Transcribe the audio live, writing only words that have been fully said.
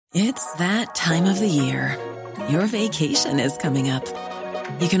It's that time of the year. Your vacation is coming up.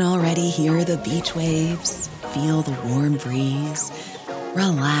 You can already hear the beach waves, feel the warm breeze,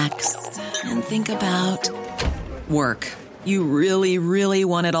 relax, and think about work. You really, really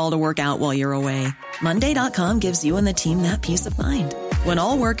want it all to work out while you're away. Monday.com gives you and the team that peace of mind. When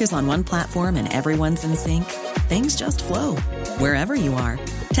all work is on one platform and everyone's in sync, things just flow. Wherever you are,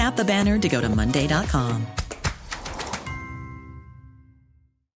 tap the banner to go to Monday.com.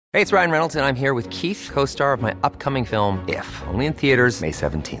 Hey, it's Ryan Reynolds, and I'm here with Keith, co-star of my upcoming film, If, only in theaters May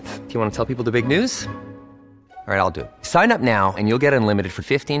 17th. Do you want to tell people the big news? All right, I'll do it. Sign up now and you'll get unlimited for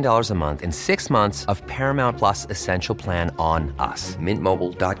 $15 a month and 6 months of Paramount Plus Essential Plan on us.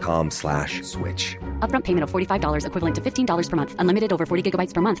 MintMobile.com/switch. Upfront payment of $45 equivalent to $15 per month. Unlimited over 40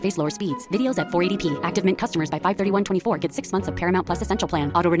 gigabytes per month. Face lower speeds. Videos at 480p. Active Mint customers by 531.24 get 6 months of Paramount Plus Essential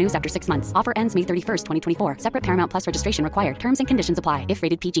Plan. Auto renews after 6 months. Offer ends May 31st, 2024. Separate Paramount Plus registration required. Terms and conditions apply if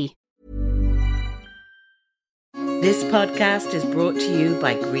rated PG. This podcast is brought to you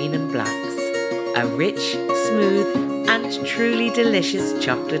by Green and Blacks. A rich, smooth and truly delicious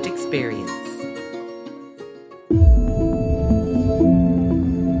chocolate experience.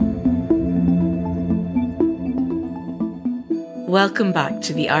 Welcome back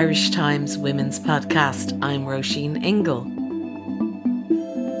to the Irish Times Women's Podcast. I'm Roisin Ingle.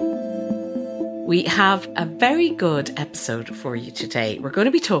 We have a very good episode for you today. We're going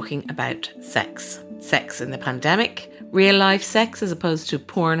to be talking about sex. Sex in the pandemic, real life sex as opposed to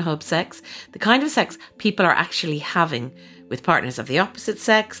Pornhub sex, the kind of sex people are actually having with partners of the opposite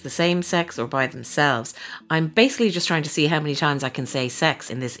sex, the same sex, or by themselves. I'm basically just trying to see how many times I can say sex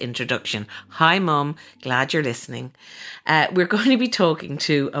in this introduction. Hi Mum, glad you're listening. We're going to be talking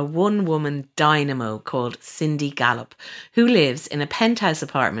to a one-woman dynamo called Cindy Gallop, who lives in a penthouse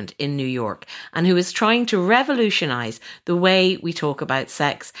apartment in New York and who is trying to revolutionise the way we talk about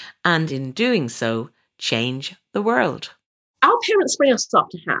sex and in doing so, change the world. Our parents bring us up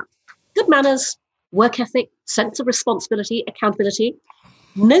to have good manners, work ethic, sense of responsibility, accountability.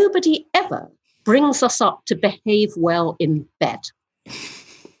 Nobody ever brings us up to behave well in bed.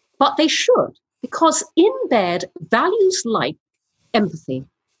 But they should, because in bed, values like empathy,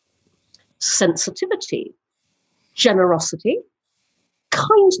 sensitivity, generosity,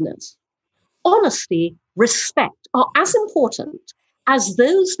 kindness, honesty, respect are as important as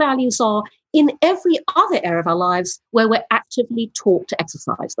those values are in every other area of our lives where we're actively taught to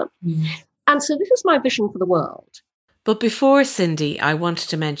exercise them. And so this is my vision for the world. But before Cindy, I wanted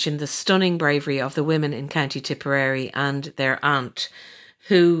to mention the stunning bravery of the women in County Tipperary and their aunt,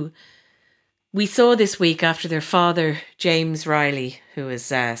 who we saw this week after their father, James Riley, who is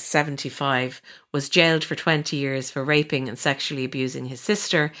 75, was jailed for 20 years for raping and sexually abusing his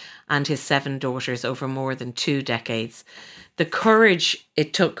sister and his 7 daughters over more than 2 decades. The courage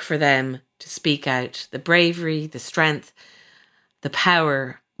it took for them to speak out, the bravery, the strength, the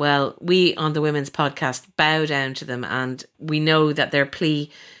power. Well, we on the Women's Podcast bow down to them, and we know that their plea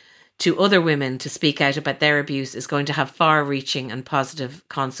to other women to speak out about their abuse is going to have far-reaching and positive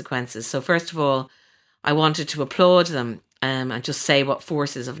consequences. So first of all, I wanted to applaud them and just say what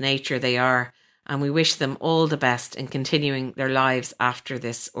forces of nature they are, and we wish them all the best in continuing their lives after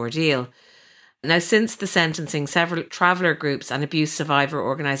this ordeal. Now, since the sentencing, several traveller groups and abuse survivor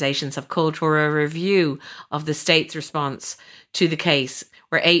organisations have called for a review of the state's response to the case,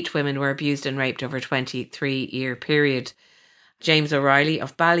 where 8 women were abused and raped over a 23-year period. James O'Reilly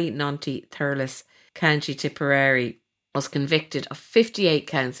of Ballynonty, Thurles, County Tipperary, was convicted of 58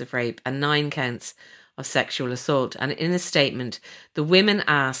 counts of rape and 9 counts of sexual assault. And in a statement, the women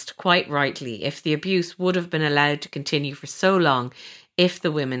asked, quite rightly, if the abuse would have been allowed to continue for so long if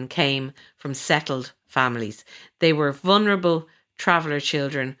the women came from settled families. They were vulnerable traveller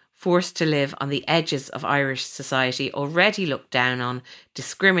children forced to live on the edges of Irish society, already looked down on,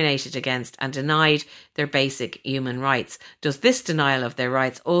 discriminated against and denied their basic human rights. Does this denial of their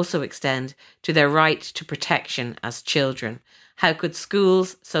rights also extend to their right to protection as children? How could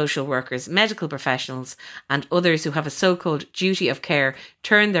schools, social workers, medical professionals and others who have a so-called duty of care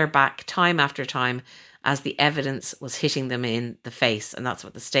turn their back time after time as the evidence was hitting them in the face? And that's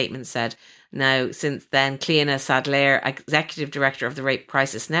what the statement said. Now, since then, Cliona Sadler, Executive Director of the Rape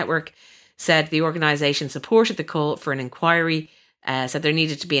Crisis Network, said the organisation supported the call for an inquiry, said there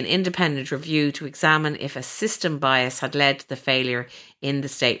needed to be an independent review to examine if a system bias had led to the failure in the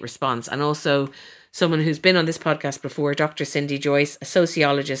state response. And also someone who's been on this podcast before, Dr. Cindy Joyce, a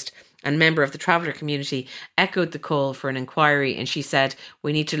sociologist and member of the traveller community, echoed the call for an inquiry, and she said,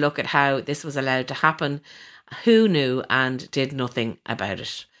 we need to look at how this was allowed to happen, who knew and did nothing about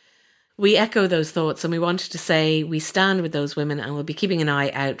it. We echo those thoughts, and we wanted to say we stand with those women and we'll be keeping an eye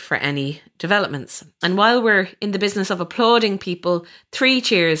out for any developments. And while we're in the business of applauding people, 3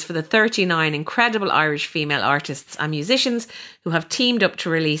 cheers for the 39 incredible Irish female artists and musicians who have teamed up to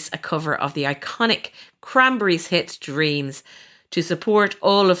release a cover of the iconic Cranberries hit Dreams to support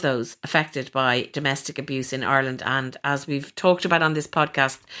all of those affected by domestic abuse in Ireland. And as we've talked about on this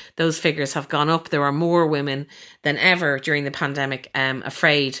podcast, those figures have gone up. There are more women than ever during the pandemic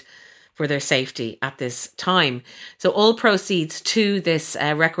afraid for their safety at this time. So all proceeds to this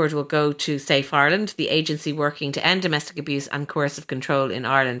record will go to Safe Ireland, the agency working to end domestic abuse and coercive control in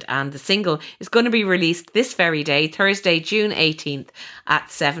Ireland. And the single is going to be released this very day, Thursday, June 18th at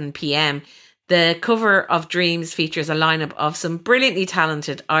 7 p.m. The cover of Dreams features a lineup of some brilliantly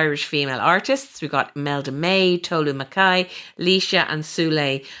talented Irish female artists. We've got Imelda May, Tolu Mackay, Leisha and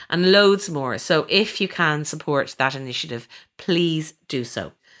Sule, and loads more. So if you can support that initiative, please do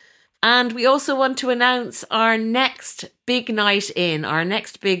so. And we also want to announce our next big night in, our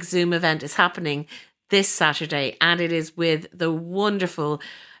next big Zoom event is happening this Saturday, and it is with the wonderful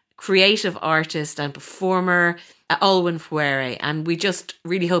creative artist and performer Olwen Fuere, and we just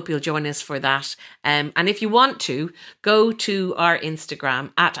really hope you'll join us for that. And if you want to, go to our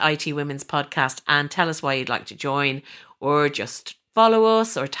Instagram at IT Women's Podcast and tell us why you'd like to join, or just follow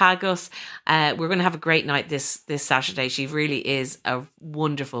us or tag us. We're going to have a great night this Saturday. She really is a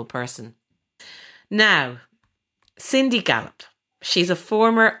wonderful person. Now, Cindy Gallop. She's a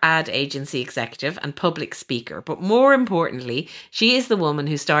former ad agency executive and public speaker, but more importantly, she is the woman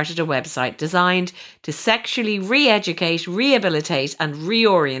who started a website designed to sexually re-educate, rehabilitate and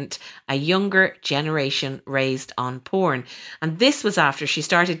reorient a younger generation raised on porn. And this was after she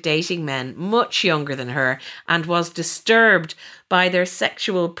started dating men much younger than her and was disturbed by their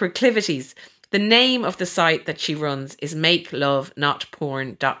sexual proclivities. The name of the site that she runs is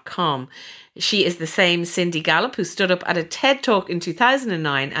makelovenotporn.com. She is the same Cindy Gallop who stood up at a TED Talk in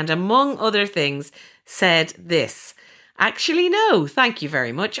 2009 and, among other things, said this: "Actually, no, thank you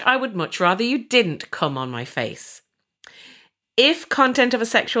very much. I would much rather you didn't come on my face." If content of a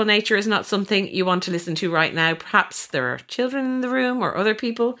sexual nature is not something you want to listen to right now, perhaps there are children in the room or other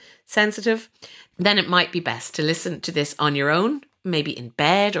people sensitive, then it might be best to listen to this on your own, maybe in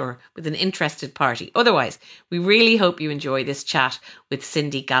bed or with an interested party. Otherwise, we really hope you enjoy this chat with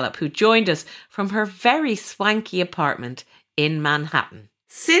Cindy Gallop, who joined us from her very swanky apartment in Manhattan.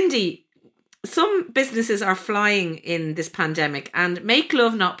 Cindy, some businesses are flying in this pandemic, and Make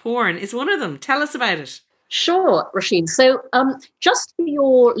Love Not Porn is one of them. Tell us about it. Sure, Rasheen. So just for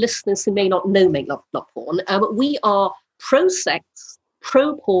your listeners who may not know Make Love Not Porn, we are pro-sex,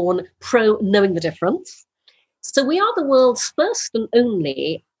 pro-porn, pro-knowing the difference. So we are the world's first and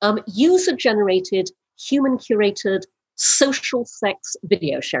only user-generated, human-curated social sex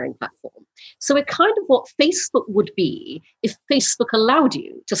video sharing platform. So we're kind of what Facebook would be if Facebook allowed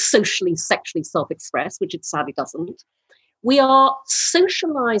you to socially, sexually self-express, which it sadly doesn't. We are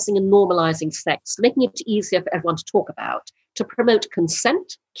socializing and normalizing sex, making it easier for everyone to talk about, to promote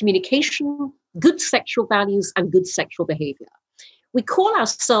consent, communication, good sexual values, and good sexual behavior. We call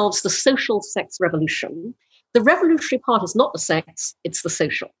ourselves the social sex revolution. The revolutionary part is not the sex, it's the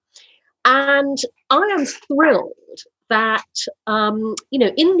social. And I am thrilled that,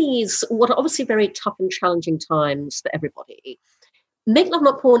 in these, what are obviously very tough and challenging times for everybody, Make Love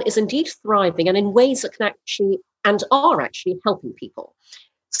Not Porn is indeed thriving and in ways that can actually, and are actually helping people.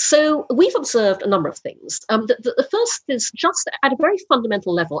 So we've observed a number of things. The first is just at a very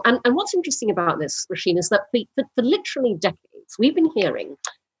fundamental level. And what's interesting about this, Rasheen, is that for literally decades, we've been hearing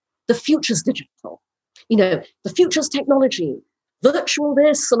the future's digital. The future's technology, virtual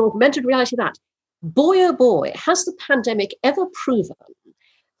this and augmented reality that. Boy, oh boy, has the pandemic ever proven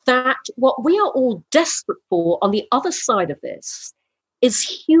that what we are all desperate for on the other side of this is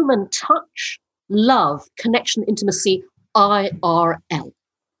human touch, love, connection, intimacy, IRL.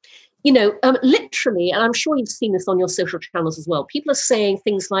 Literally, and I'm sure you've seen this on your social channels as well, people are saying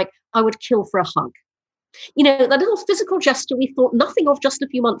things like, I would kill for a hug. That little physical gesture we thought nothing of just a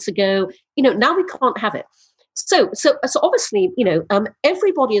few months ago, now we can't have it. So obviously,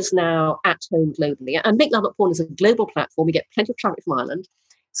 everybody is now at home globally, and Make Love Not Porn is a global platform. We get plenty of traffic from Ireland.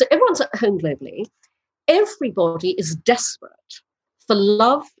 So everyone's at home globally. Everybody is desperate for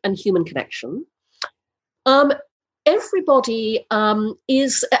love and human connection. Everybody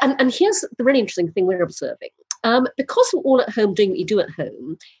is, and here's the really interesting thing we're observing. Because we're all at home doing what you do at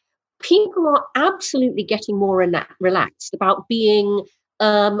home, people are absolutely getting more relaxed about being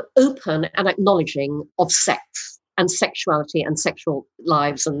open and acknowledging of sex and sexuality and sexual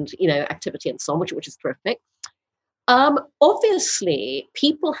lives and, activity and so on, which is terrific. Obviously,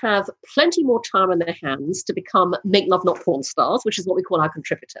 people have plenty more time on their hands to become Make Love Not Porn stars, which is what we call our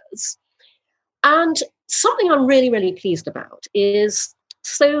contributors. And something I'm really, really pleased about is,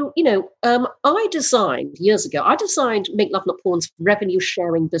 I designed years ago, Make Love Not Porn's revenue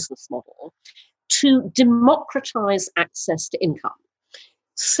sharing business model to democratize access to income.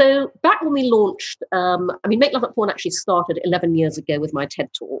 So back when we launched, Make Love Not Porn actually started 11 years ago with my TED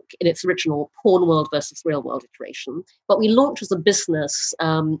Talk in its original porn world versus real world iteration. But we launched as a business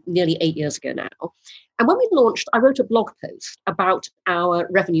nearly 8 years ago now. And when we launched, I wrote a blog post about our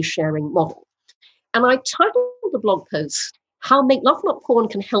revenue sharing model. And I titled the blog post, How Make Love Not Porn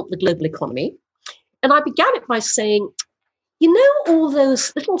Can Help the Global Economy. And I began it by saying, you know, all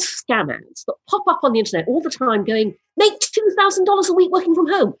those little scam ads that pop up on the internet all the time going, make $2,000 a week working from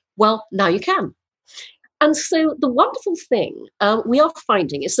home. Well, now you can. And so the wonderful thing we are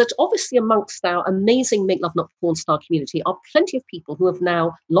finding is that obviously amongst our amazing Make Love Not Porn star community are plenty of people who have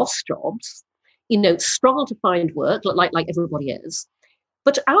now lost jobs, struggle to find work like everybody is.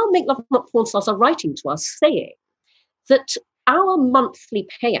 But our Make Love Not Porn stars are writing to us saying that our monthly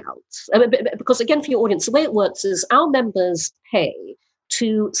payouts, because again, for your audience, the way it works is our members pay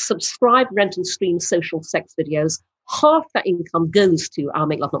to subscribe, rent, and stream social sex videos. Half that income goes to our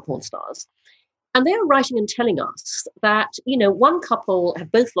Make Love Not Porn stars. And they are writing and telling us that, one couple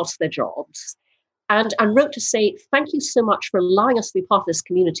have both lost their jobs and wrote to say, thank you so much for allowing us to be part of this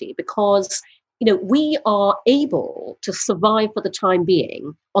community because we are able to survive for the time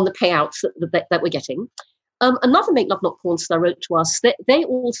being on the payouts that we're getting. Another Make Love Not Porn star wrote to us that they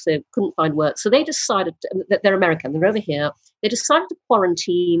also couldn't find work. So they decided, that they're American, they're over here. They decided to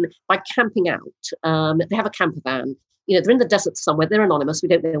quarantine by camping out. They have a camper van. They're in the desert somewhere. They're anonymous. We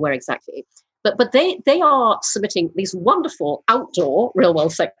don't know where exactly. But they are submitting these wonderful outdoor real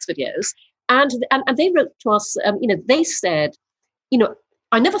world sex videos. And they wrote to us, they said,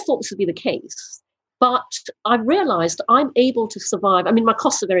 I never thought this would be the case, but I've realized I'm able to survive. My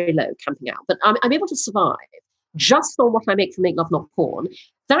costs are very low camping out, but I'm able to survive just on what I make from Make Love Not Porn.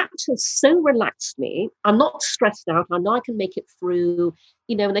 That has so relaxed me. I'm not stressed out. I know I can make it through,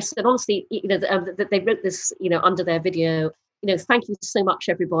 and they said, honestly, that they wrote this, under their video, thank you so much,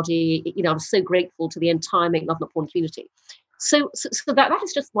 everybody. I'm so grateful to the entire Make Love Not Porn community. So that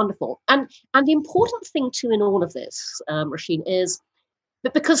is just wonderful. And the important thing too in all of this, Roisin, is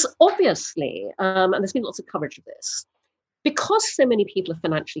but because obviously, and there's been lots of coverage of this, because so many people are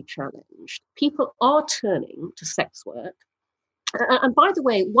financially challenged, people are turning to sex work. And by the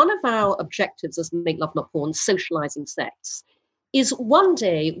way, one of our objectives as Make Love Not Porn, socializing sex, is one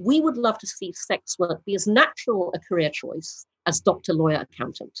day we would love to see sex work be as natural a career choice as doctor, lawyer,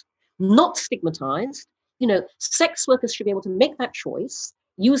 accountant, not stigmatized. Sex workers should be able to make that choice,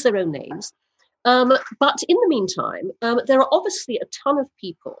 use their own names. But in the meantime, there are obviously a ton of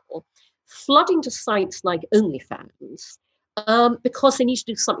people flooding to sites like OnlyFans because they need to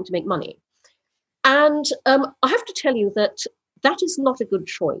do something to make money. And I have to tell you that is not a good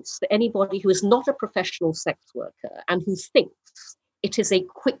choice for anybody who is not a professional sex worker and who thinks it is a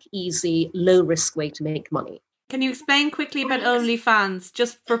quick, easy, low-risk way to make money. Can you explain quickly about OnlyFans,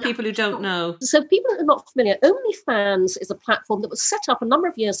 just for people who don't know? So people who are not familiar, OnlyFans is a platform that was set up a number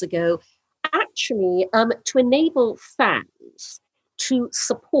of years ago actually to enable fans to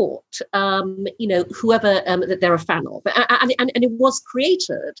support, whoever that they're a fan of. And it was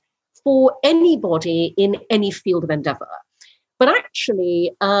created for anybody in any field of endeavor. But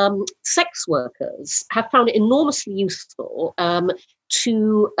actually, sex workers have found it enormously useful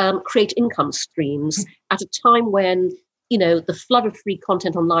to create income streams at a time when, the flood of free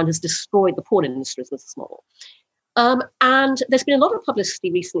content online has destroyed the porn industry's business model. And there's been a lot of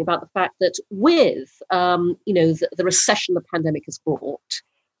publicity recently about the fact that with, the recession the pandemic has brought,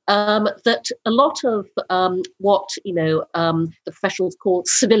 that a lot of what, the professionals call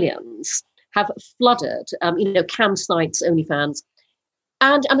civilians have flooded, campsites, OnlyFans.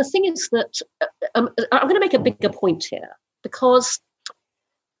 And the thing is that I'm going to make a bigger point here, because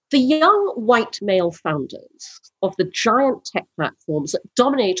the young white male founders of the giant tech platforms that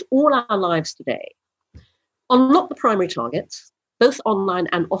dominate all our lives today are not the primary targets, both online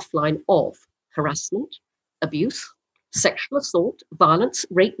and offline, of harassment, abuse, sexual assault, violence,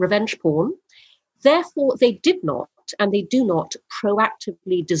 rape, revenge porn. Therefore, they did not and they do not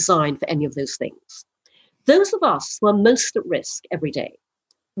proactively design for any of those things. Those of us who are most at risk every day,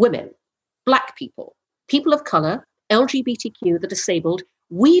 women, Black people, people of color, LGBTQ, the disabled,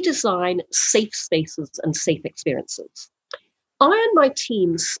 we design safe spaces and safe experiences. I and my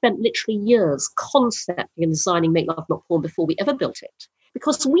team spent literally years concepting and designing Make Love Not Porn before we ever built it,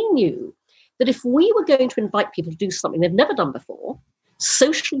 because we knew that if we were going to invite people to do something they've never done before,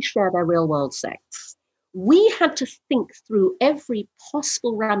 socially share their real world sex, we had to think through every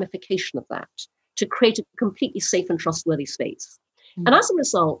possible ramification of that to create a completely safe and trustworthy space. Mm. And as a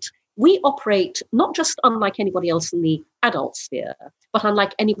result, we operate not just unlike anybody else in the adult sphere, but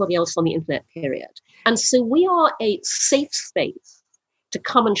unlike anybody else on the internet, period. And so we are a safe space to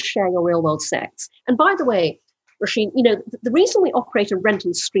come and share your real world sex. And by the way, Rasheen, the reason we operate a rent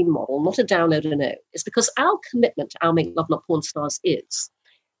and stream model, not a download and own, is because our commitment to our Make Love Not Porn stars is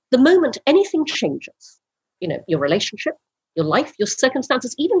the moment anything changes, your relationship, your life, your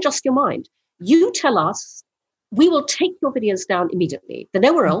circumstances, even just your mind, you tell us, we will take your videos down immediately. They're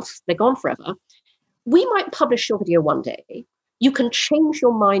nowhere else. They're gone forever. We might publish your video one day. You can change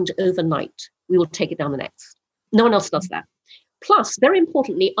your mind overnight. We will take it down the next. No one else does that. Plus, very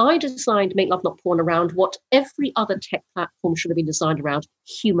importantly, I designed Make Love Not Porn around what every other tech platform should have been designed around: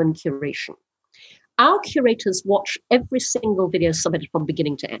 human curation. Our curators watch every single video submitted from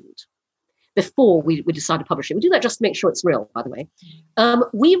beginning to end before we decide to publish it. We do that just to make sure it's real, by the way.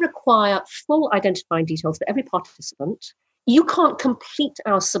 We require full identifying details for every participant. You can't complete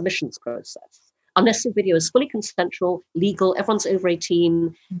our submissions process unless the video is fully consensual, legal, everyone's over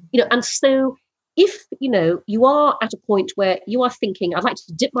 18, and so if, you are at a point where you are thinking, I'd like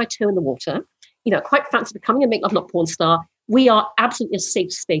to dip my toe in the water, quite fancy becoming a Make Love Not Porn star, we are absolutely a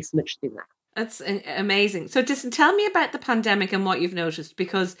safe space in which to do that. That's amazing. So tell me about the pandemic and what you've noticed,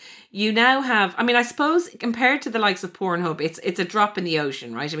 because you now have, I suppose compared to the likes of Pornhub, it's a drop in the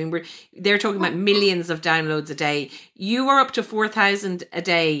ocean, right? They're talking about millions of downloads a day. You are up to 4,000 a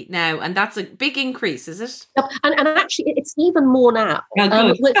day now, and that's a big increase, is it? And actually, it's even more now.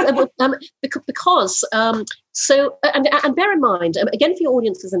 Because and bear in mind, again, for your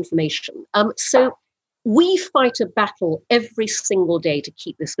audience's information, so we fight a battle every single day to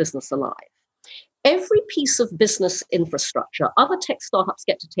keep this business alive. Every piece of business infrastructure other tech startups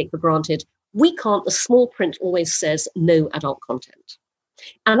get to take for granted, we can't. The small print always says no adult content.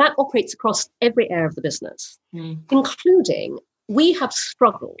 And that operates across every area of the business, including we have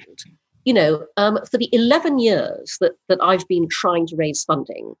struggled, for the 11 years that I've been trying to raise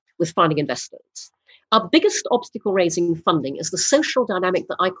funding with finding investors. Our biggest obstacle raising funding is the social dynamic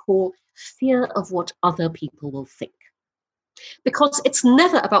that I call fear of what other people will think. Because it's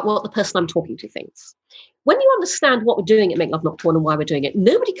never about what the person I'm talking to thinks. When you understand what we're doing at Make Love Not Porn and why we're doing it,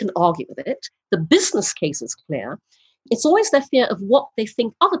 nobody can argue with it. The business case is clear. It's always their fear of what they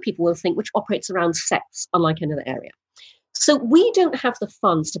think other people will think, which operates around sex, unlike any other area. So we don't have the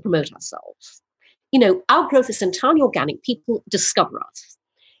funds to promote ourselves. Our growth is entirely organic. People discover us.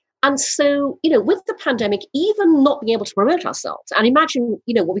 And so, with the pandemic, even not being able to promote ourselves, and imagine,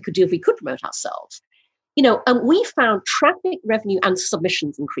 what we could do if we could promote ourselves, we found traffic, revenue, and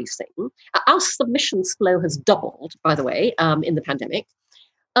submissions increasing. Our submissions flow has doubled, by the way, in the pandemic.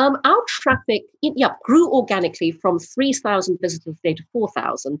 Our traffic, grew organically from 3,000 visitors a day to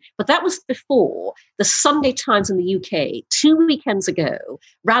 4,000, but that was before the Sunday Times in the UK 2 weekends ago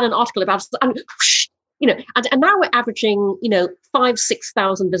ran an article about, and now we're averaging,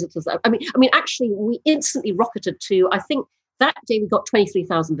 5,000-6,000 visitors. Actually, we instantly rocketed to, I think that day we got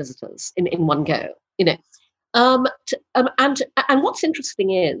 23,000 visitors in one go. And what's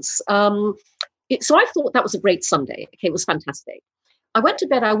interesting is, so I thought that was a great Sunday. Okay, it was fantastic. I went to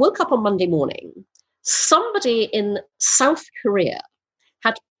bed. I woke up on Monday morning. Somebody in South Korea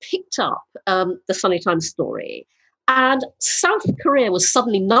had picked up the Sunday Times story, and South Korea was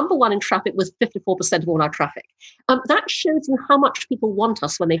suddenly number one in traffic with 54% of all our traffic. That shows you how much people want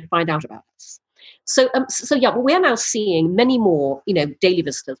us when they find out about us. So we are now seeing many more, daily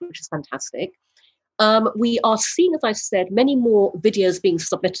visitors, which is fantastic. We are seeing, as I said, many more videos being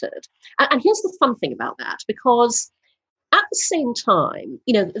submitted. And here's the fun thing about that, because at the same time,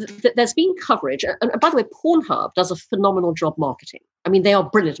 there's been coverage. And by the way, Pornhub does a phenomenal job marketing. They are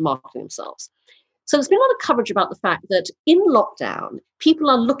brilliant at marketing themselves. So there's been a lot of coverage about the fact that in lockdown, people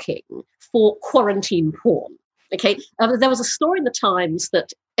are looking for quarantine porn. Okay, there was a story in the Times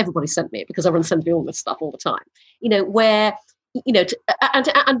that everybody sent me, because everyone sends me all this stuff all the time, where,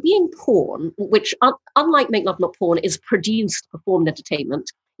 and being porn, which unlike Make Love Not Porn is produced, performed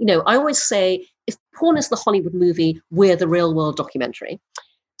entertainment, I always say, if porn is the Hollywood movie, we're the real world documentary.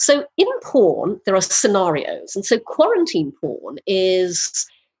 So in porn, there are scenarios. And so quarantine porn is,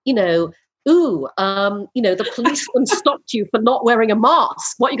 the policeman stopped you for not wearing a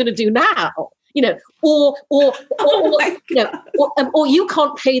mask. What are you going to do now? Or you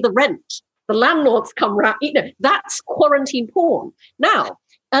can't pay the rent. The landlords come round. That's quarantine porn. Now,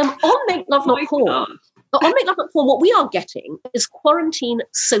 on Make Love Not Porn, what we are getting is quarantine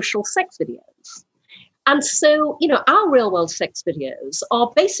social sex videos. And so, our real world sex videos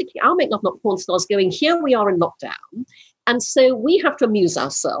are basically our Make Love Not Porn stars going, here we are in lockdown. And so we have to amuse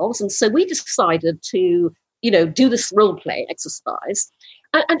ourselves. And so we decided to, do this role play exercise.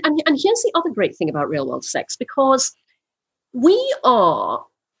 And here's the other great thing about real world sex, because we are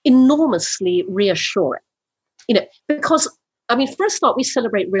enormously reassuring, because, for a start, we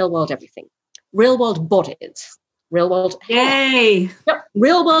celebrate real world everything, real world bodies, real world hair,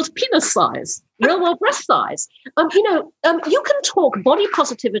 real world penis size, real world breast size. You can talk body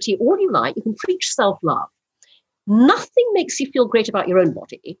positivity all you like. You can preach self-love. Nothing makes you feel great about your own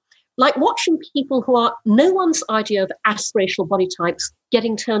body like watching people who are no one's idea of aspirational body types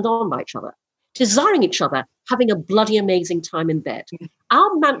getting turned on by each other, desiring each other, having a bloody amazing time in bed.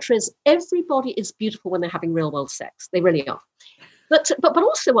 Our mantra is everybody is beautiful when they're having real world sex. They really are. But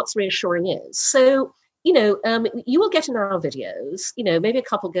also what's reassuring is, so, you will get in our videos, maybe a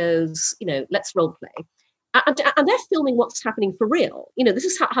couple goes, let's role play. And they're filming what's happening for real. This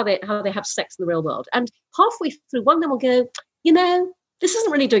is how they have sex in the real world. And halfway through, one of them will go, this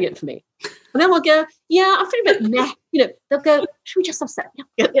isn't really doing it for me. And then we'll go, yeah, I'm feeling a bit meh. They'll go, should we just have sex?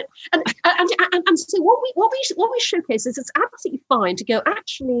 Yeah. And so what we showcase is it's absolutely fine to go,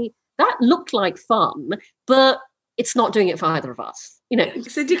 actually, that looked like fun, but it's not doing it for either of us.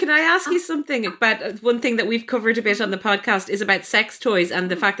 Cindy, can I ask you something about one thing that we've covered a bit on the podcast is about sex toys and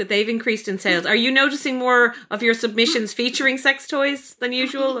the fact that they've increased in sales. Are you noticing more of your submissions featuring sex toys than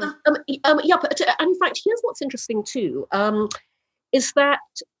usual? Yeah, but in fact, here's what's interesting too, is that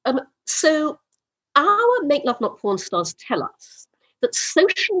so our Make Love Not Porn stars tell us that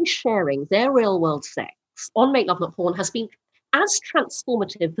socially sharing their real world sex on Make Love Not Porn has been as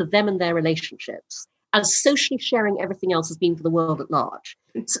transformative for them and their relationships as socially sharing everything else has been for the world at large.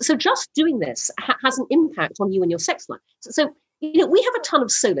 So just doing this has an impact on you and your sex life. So we have a ton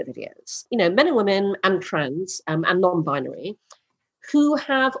of solo videos, men and women and trans and non-binary who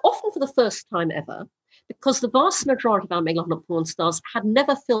have often for the first time ever, because the vast majority of our Make Love Not Porn stars had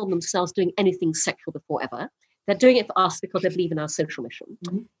never filmed themselves doing anything sexual before ever. They're doing it for us because they believe in our social mission.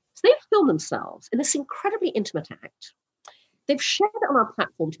 Mm-hmm. So they've filmed themselves in this incredibly intimate act. They've shared it on our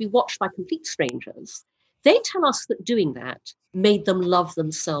platform to be watched by complete strangers. They tell us that doing that made them love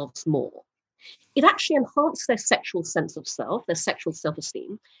themselves more. It actually enhanced their sexual sense of self, their sexual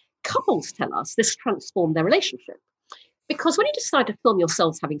self-esteem. Couples tell us this transformed their relationship. Because when you decide to film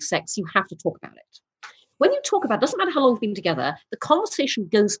yourselves having sex, you have to talk about it. When you talk about it, doesn't matter how long you've been together, the conversation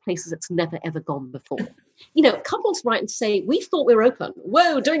goes places it's never, ever gone before. Couples write and say, we thought we were open.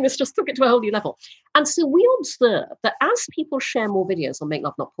 Whoa, doing this just took it to a whole new level. And so we observe that as people share more videos on Make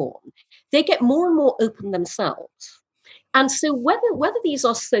Love Not Porn, they get more and more open themselves. And so whether these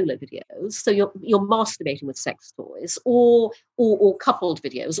are solo videos, so you're masturbating with sex toys, or coupled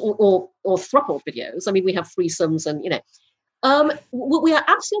videos, or throupled videos. I mean, we have threesomes and, we are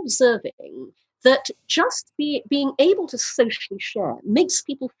absolutely observing that just being able to socially share makes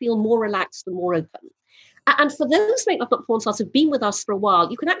people feel more relaxed and more open. And for those Make Love Not Porn stars who've been with us for a while,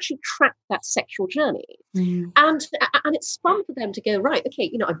 you can actually track that sexual journey. Mm. And it's fun for them to go, right,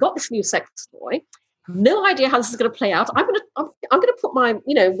 okay, I've got this new sex toy. No idea how this is going to play out. I'm going to put my,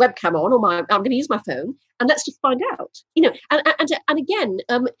 webcam on, or I'm going to use my phone, and let's just find out. And again,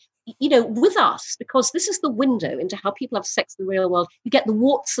 with us, because this is the window into how people have sex in the real world, you get the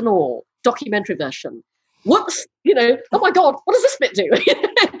warts and all documentary version. Whoops, oh my God, what does this bit do?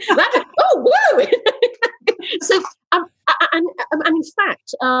 Whoa. So, and in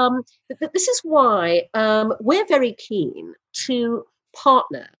fact, this is why we're very keen to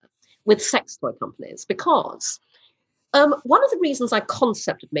partner with sex toy companies, because one of the reasons I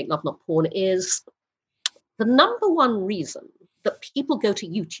concepted Make Love Not Porn is the number one reason that people go to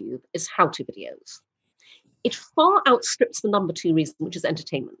YouTube is how-to videos. It far outstrips the number two reason, which is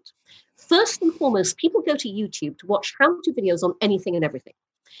entertainment. First and foremost, people go to YouTube to watch how-to videos on anything and everything.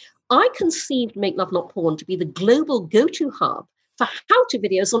 I conceived Make Love Not Porn to be the global go-to hub for how-to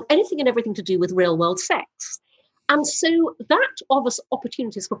videos on anything and everything to do with real-world sex. And so that offers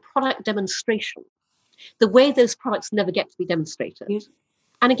opportunities for product demonstration, the way those products never get to be demonstrated. Yes.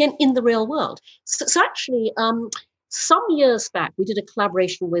 And again, in the real world. So actually, some years back, we did a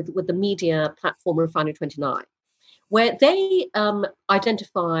collaboration with the media platform Refinery 29, where they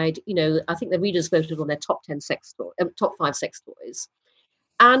identified, I think the readers voted on their top 5 sex toys.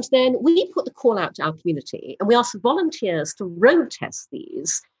 And then we put the call out to our community, and we asked volunteers to road test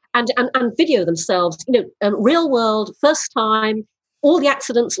these and video themselves, real world, first time, all the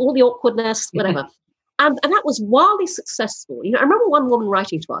accidents, all the awkwardness, whatever. And that was wildly successful. I remember one woman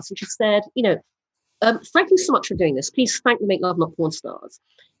writing to us, and she said, thank you so much for doing this. Please thank the Make Love Not Porn stars.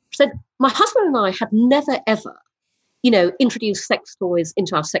 She said, my husband and I had never, ever, introduced sex toys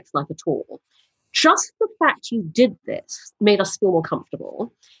into our sex life at all. Just the fact you did this made us feel more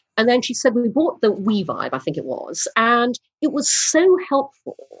comfortable. And then she said, we bought the We Vibe, I think it was, and it was so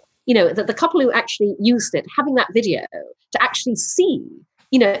helpful, that the couple who actually used it, having that video to actually see,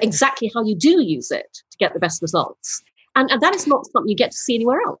 exactly how you do use it to get the best results. And that is not something you get to see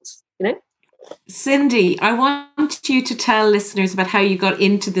anywhere else, Cindy, I want you to tell listeners about how you got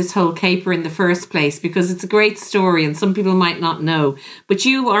into this whole caper in the first place, because it's a great story and some people might not know. But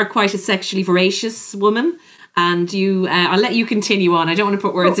you are quite a sexually voracious woman, and I'll let you continue on. I don't want to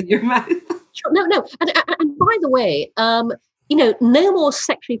put words in your mouth. Sure. No. And by the way, no more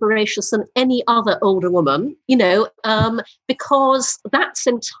sexually voracious than any other older woman, because that's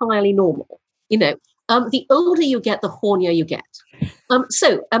entirely normal, The older you get, the hornier you get.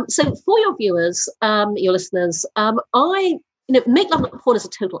 So for your viewers, your listeners, Make Love Not Porn is a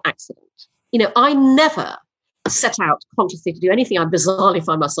total accident. I never set out consciously to do anything I bizarrely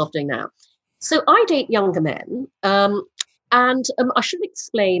find myself doing now. So I date younger men, and I should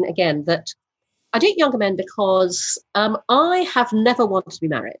explain again that I date younger men because I have never wanted to be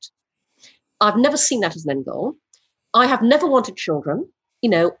married. I've never seen that as an end goal. I have never wanted children,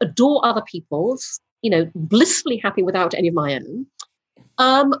 adore other people's, blissfully happy without any of my own.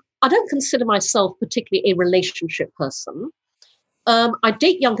 I don't consider myself particularly a relationship person. I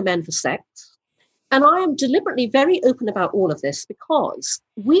date younger men for sex. And I am deliberately very open about all of this because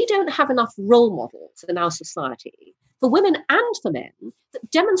we don't have enough role models in our society for women and for men that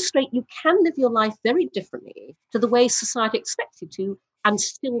demonstrate you can live your life very differently to the way society expects you to and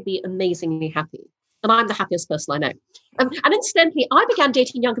still be amazingly happy. And I'm the happiest person I know. And incidentally, I began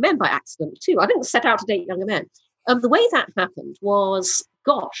dating younger men by accident too. I didn't set out to date younger men. The way that happened was,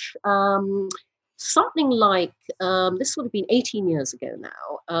 something like, this would have been 18 years ago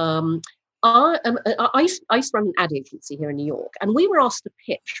now. I used to run an ad agency here in New York, and we were asked to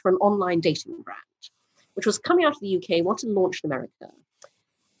pitch for an online dating brand, which was coming out of the UK, wanted to launch in America.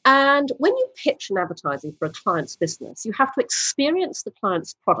 And when you pitch an advertising for a client's business, you have to experience the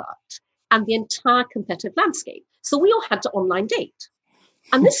client's product and the entire competitive landscape. So we all had to online date.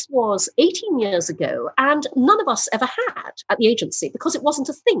 And this was 18 years ago, and none of us ever had at the agency because it wasn't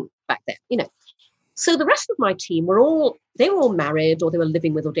a thing back then, So the rest of my team were all married, or they were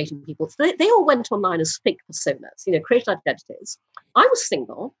living with or dating people. So they all went online as fake personas, created identities. I was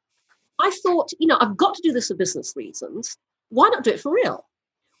single. I thought, I've got to do this for business reasons. Why not do it for real?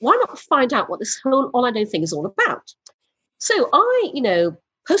 Why not find out what this whole all I know thing is all about? So I,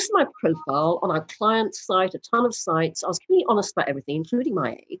 posted my profile on our client site, a ton of sites. I was completely honest about everything, including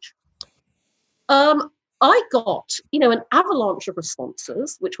my age. I got, an avalanche of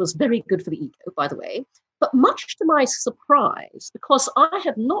responses, which was very good for the ego, by the way. But much to my surprise, because I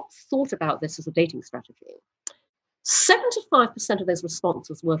had not thought about this as a dating strategy, 75% of those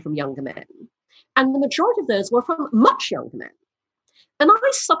responses were from younger men. And the majority of those were from much younger men. And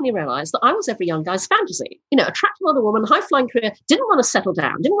I suddenly realized that I was every young guy's fantasy. Attractive older woman, high-flying career, didn't want to settle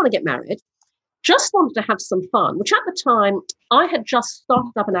down, didn't want to get married, just wanted to have some fun, which at the time, I had just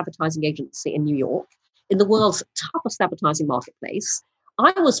started up an advertising agency in New York, in the world's toughest advertising marketplace.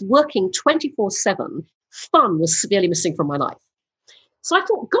 I was working 24/7. Fun was severely missing from my life. So I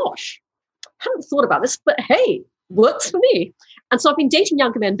thought, gosh, hadn't thought about this, but hey, works for me. And so I've been dating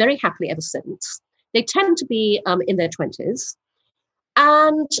younger men very happily ever since. They tend to be in their 20s.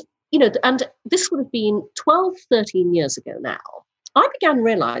 And, and this would have been 12, 13 years ago now. I began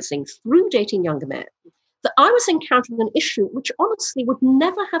realizing through dating younger men that I was encountering an issue which honestly would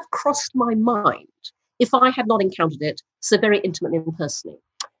never have crossed my mind if I had not encountered it so very intimately and personally.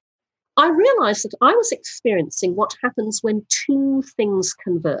 I realized that I was experiencing what happens when two things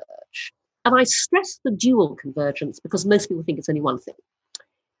converge. And I stress the dual convergence because most people think it's only one thing.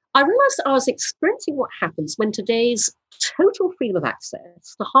 I realized that I was experiencing what happens when today's total freedom of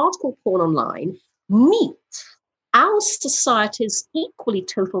access to hardcore porn online meets our society's equally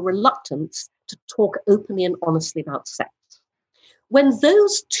total reluctance to talk openly and honestly about sex. When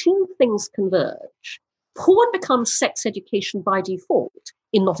those two things converge, porn becomes sex education by default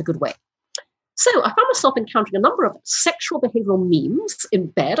in not a good way. So I found myself encountering a number of sexual behavioral memes in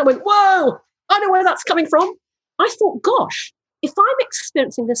bed. I went, whoa, I know where that's coming from. I thought, gosh, if I'm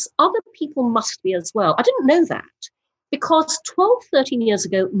experiencing this, other people must be as well. I didn't know that because 12, 13 years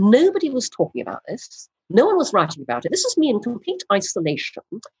ago, nobody was talking about this. No one was writing about it. This was me in complete isolation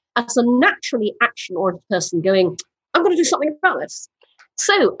as a naturally action-oriented person going, I'm going to do something about this.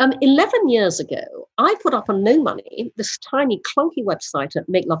 So 11 years ago, I put up on no money this tiny clunky website at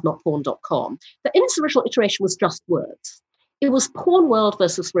makelovenotporn.com that in its original iteration was just words. It was porn world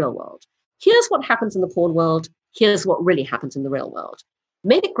versus real world. Here's what happens in the porn world. Here's what really happens in the real world.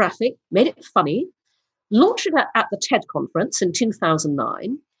 Made it graphic, made it funny, launched it at the TED conference in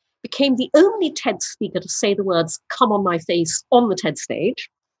 2009, became the only TED speaker to say the words, "come on my face," on the TED stage,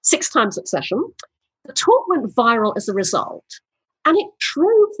 6 times succession. The talk went viral as a result, and it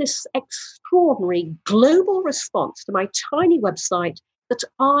drove this extraordinary global response to my tiny website that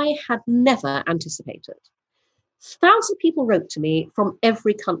I had never anticipated. Thousands of people wrote to me from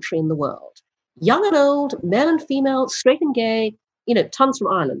every country in the world, young and old, male and female, straight and gay, tons from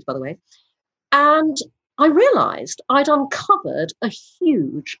Ireland, by the way. And I realized I'd uncovered a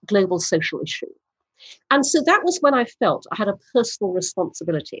huge global social issue. And so that was when I felt I had a personal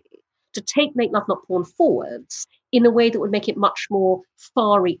responsibility to take Make Love Not Porn forwards in a way that would make it much more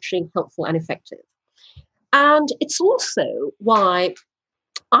far-reaching, helpful, and effective. And it's also why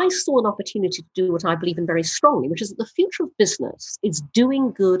I saw an opportunity to do what I believe in very strongly, which is that the future of business is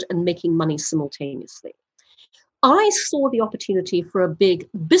doing good and making money simultaneously. I saw the opportunity for a big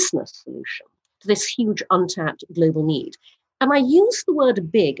business solution to this huge untapped global need. And I use the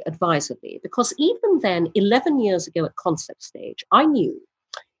word big advisedly because even then, 11 years ago at concept stage, I knew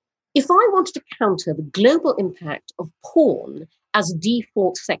if I wanted to counter the global impact of porn as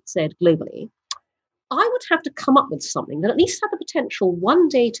default sex ed globally, I would have to come up with something that at least had the potential one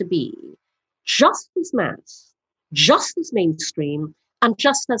day to be just as mass, just as mainstream, and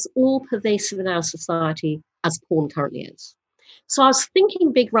just as all-pervasive in our society as porn currently is. So I was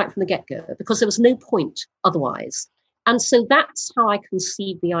thinking big right from the get-go because there was no point otherwise. And so that's how I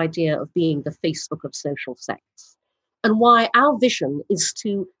conceived the idea of being the Facebook of social sex, and why our vision is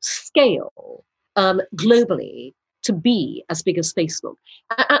to scale globally to be as big as Facebook.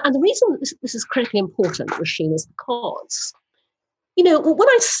 And the reason this is critically important, Roisin, is because, when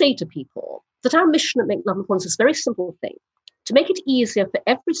I say to people that our mission at Make Love and Porn is this very simple thing, to make it easier for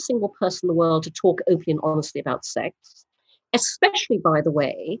every single person in the world to talk openly and honestly about sex, especially, by the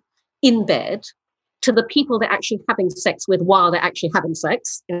way, in bed, to the people they're actually having sex with while they're actually having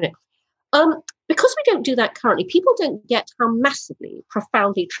sex. Because we don't do that currently, people don't get how massively,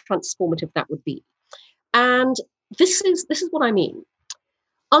 profoundly transformative that would be. And this is what I mean.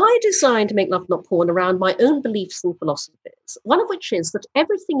 I designed to Make Love Not Porn around my own beliefs and philosophies, one of which is that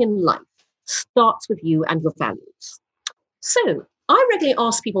everything in life starts with you and your values. So I regularly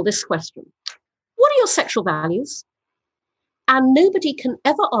ask people this question: what are your sexual values? And nobody can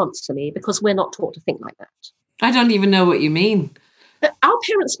ever answer me because we're not taught to think like that. I don't even know what you mean. Our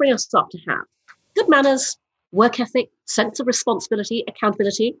parents bring us up to have good manners, work ethic, sense of responsibility,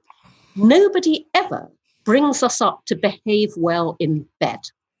 accountability. Nobody ever brings us up to behave well in bed.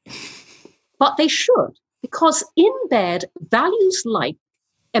 But they should, because in bed, values like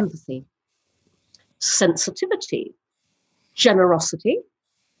empathy, sensitivity, generosity,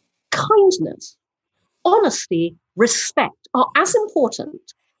 kindness, honesty, respect are as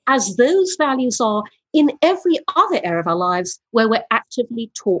important as those values are in every other area of our lives where we're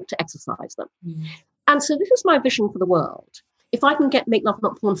actively taught to exercise them. And so this is my vision for the world. If I can get Make Love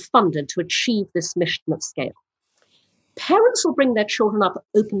Not Porn funded to achieve this mission at scale, parents will bring their children up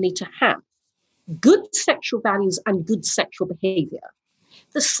openly to have good sexual values and good sexual behavior,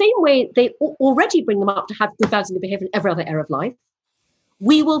 the same way they already bring them up to have good values and good behavior in every other area of life.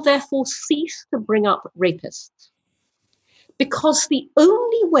 We will therefore cease to bring up rapists. Because the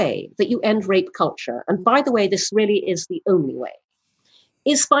only way that you end rape culture, and by the way, this really is the only way,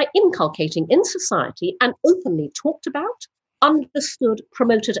 is by inculcating in society and openly talked about, understood,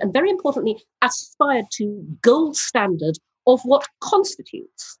 promoted, and very importantly, aspired to gold standard of what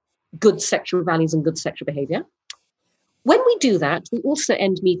constitutes good sexual values and good sexual behavior. When we do that, we also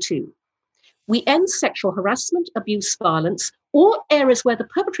end Me Too. We end sexual harassment, abuse, violence, all areas where the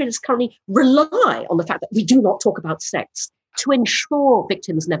perpetrators currently rely on the fact that we do not talk about sex to ensure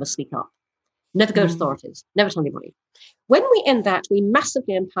victims never speak up, never go to authorities, never tell anybody. When we end that, we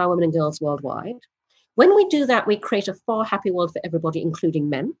massively empower women and girls worldwide. When we do that, we create a far happier world for everybody, including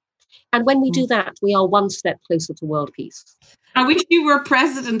men. And when we do that, we are one step closer to world peace. I wish you were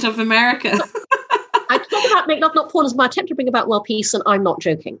president of America. I talk about Make Love Not Porn as my attempt to bring about world peace, and I'm not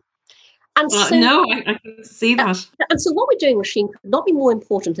joking. And so, no, I can see that. And so what we're doing, Roisin, could not be more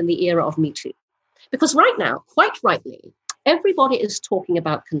important in the era of Me Too. Because right now, quite rightly, everybody is talking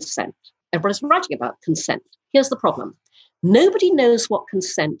about consent. Everybody's writing about consent. Here's the problem. Nobody knows what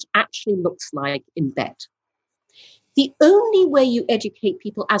consent actually looks like in bed. The only way you educate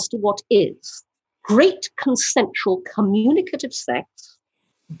people as to what is great consensual communicative sex,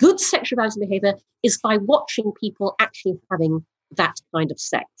 good sexual values and behavior, is by watching people actually having that kind of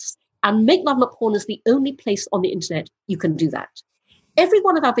sex. And Make Love Not Porn is the only place on the internet you can do that. Every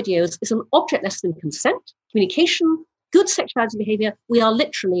one of our videos is an object lesson in consent, communication, good sexuality behavior. We are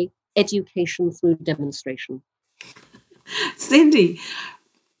literally education through demonstration. Cindy,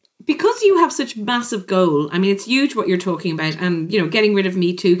 because you have such massive goal, I mean, it's huge what you're talking about, and, you know, getting rid of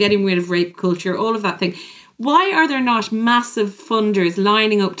Me Too, getting rid of rape culture, all of that thing. Why are there not massive funders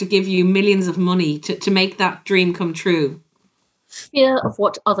lining up to give you millions of money to make that dream come true? Fear of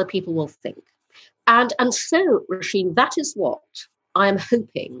what other people will think. And so, Rasheen, that is what I am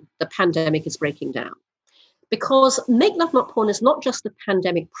hoping the pandemic is breaking down. Because Make Love Not Porn is not just a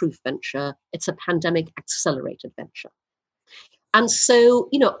pandemic-proof venture, it's a pandemic-accelerated venture. And so,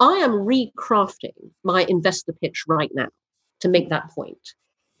 you know, I am recrafting my investor pitch right now to make that point.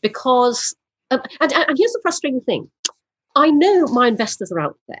 Because, and here's the frustrating thing. I know my investors are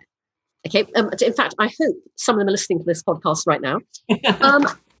out there. Okay. In fact, I hope some of them are listening to this podcast right now.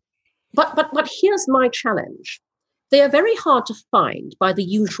 But here's my challenge. They are very hard to find by the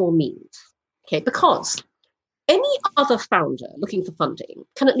usual means. Okay, because any other founder looking for funding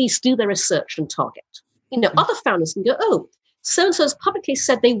can at least do their research and target. You know, other founders can go, oh, so-and-so has publicly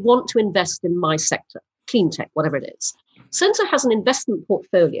said they want to invest in my sector, clean tech, whatever it is. So-and-so has an investment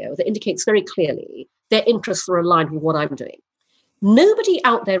portfolio that indicates very clearly their interests are aligned with what I'm doing. Nobody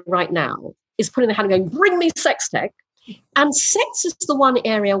out there right now is putting their hand and going, bring me sex tech. And sex is the one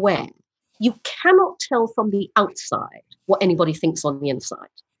area where you cannot tell from the outside what anybody thinks on the inside.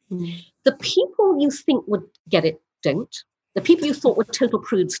 Mm. The people you think would get it don't. The people you thought were total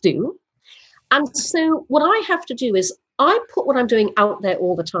prudes do. And so what I have to do is I put what I'm doing out there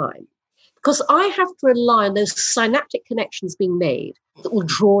all the time, because I have to rely on those synaptic connections being made that will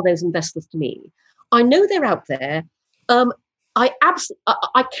draw those investors to me. I know they're out there. I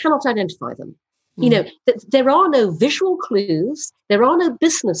cannot identify them. You know, there are no visual clues. There are no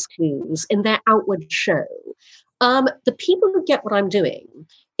business clues in their outward show. The people who get what I'm doing,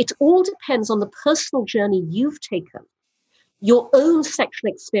 it all depends on the personal journey you've taken, your own sexual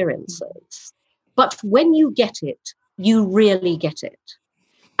experiences. But when you get it, you really get it.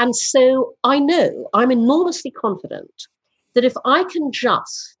 And so I know, I'm enormously confident that if I can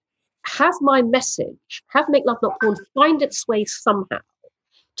just have my message, have Make Love Not Porn find its way somehow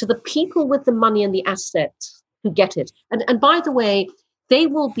to the people with the money and the assets who get it. And by the way, they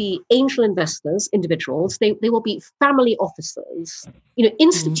will be angel investors, individuals. They will be family officers. You know,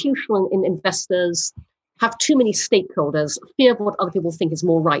 institutional investors have too many stakeholders, fear of what other people think is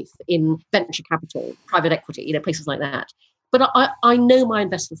more rife in venture capital, private equity, you know, places like that. But I know my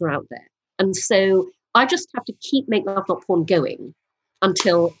investors are out there. And so I just have to keep Make Love Not Porn going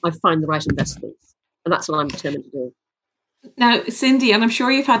until I find the right investors. And that's what I'm determined to do. Now, Cindy, and I'm sure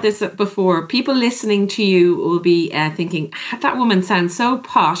you've had this before, people listening to you will be thinking, that woman sounds so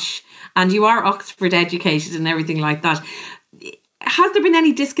posh, and you are Oxford educated and everything like that. Has there been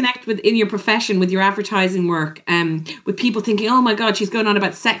any disconnect in your profession, with your advertising work, with people thinking, oh my God, she's going on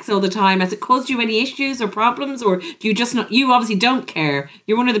about sex all the time? Has it caused you any issues or problems? Or do you just not, you obviously don't care.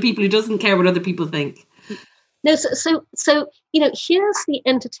 You're one of the people who doesn't care what other people think. No, so you know, here's the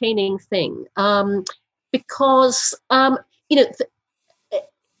entertaining thing. Because, you know,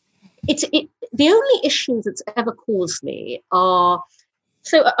 the only issues it's ever caused me are,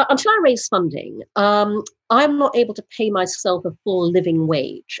 so until I raise funding, I'm not able to pay myself a full living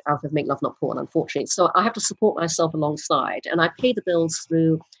wage out of Make Love Not Porn, unfortunately. So I have to support myself alongside, and I pay the bills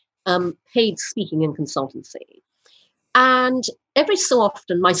through paid speaking and consultancy. And every so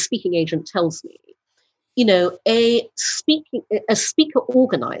often, my speaking agent tells me, you know, a speaker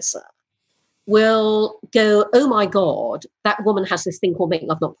organizer will go, oh my God, that woman has this thing called Make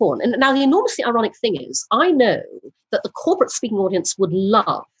Love Not Porn. And now the enormously ironic thing is, I know that the corporate speaking audience would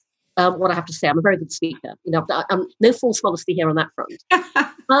love what I have to say. I'm a very good speaker. You know, no false modesty here on that front.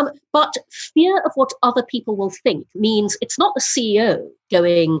 But fear of what other people will think means it's not the CEO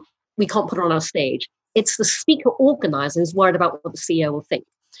going, we can't put her on our stage. It's the speaker organizer who's worried about what the CEO will think.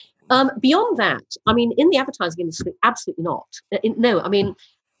 Beyond that, I mean, in the advertising industry, absolutely not. No, I mean,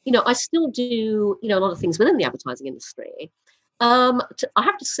 you know, I still do, you know, a lot of things within the advertising industry. I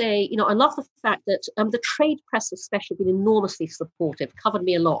have to say, you know, I love the fact that the trade press especially been enormously supportive, covered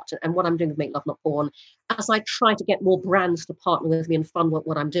me a lot, and what I'm doing with Make Love Not Porn, as I try to get more brands to partner with me and fund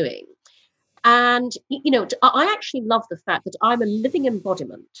what I'm doing. And, you know, I actually love the fact that I'm a living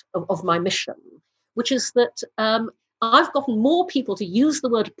embodiment of my mission, which is that I've gotten more people to use the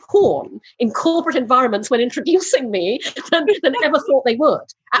word porn in corporate environments when introducing me than ever thought they would.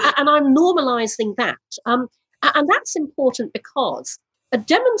 And I'm normalizing that. And that's important because a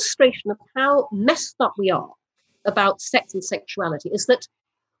demonstration of how messed up we are about sex and sexuality is that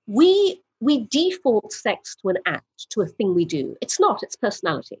we default sex to an act, to a thing we do. It's not, it's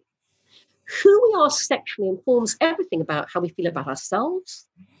personality. Who we are sexually informs everything about how we feel about ourselves,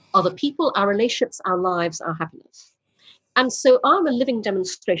 other people, our relationships, our lives, our happiness. And so I'm a living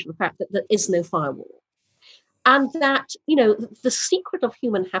demonstration of the fact that there is no firewall. And that, the secret of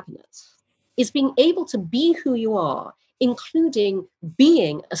human happiness is being able to be who you are, including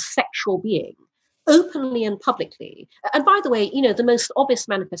being a sexual being, openly and publicly. And by the way, the most obvious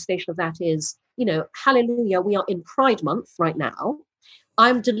manifestation of that is, hallelujah, we are in Pride Month right now.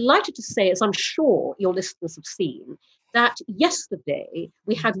 I'm delighted to say, as I'm sure your listeners have seen, that yesterday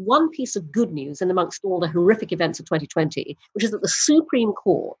we had one piece of good news in amongst all the horrific events of 2020, which is that the Supreme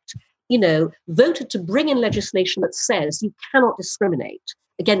Court, voted to bring in legislation that says you cannot discriminate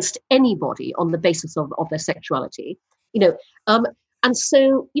against anybody on the basis of their sexuality. And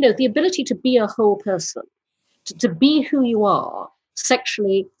so, the ability to be a whole person, to be who you are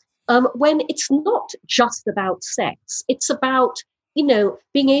sexually, when it's not just about sex, it's about,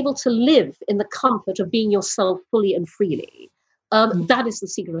 being able to live in the comfort of being yourself fully and freely. That is the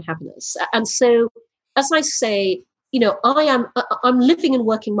secret of happiness. And so, as I say, I'm living and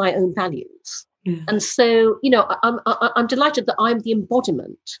working my own values. Yeah. And so, I'm delighted that I'm the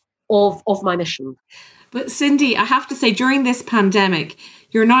embodiment of my mission. But Cindy, I have to say, during this pandemic,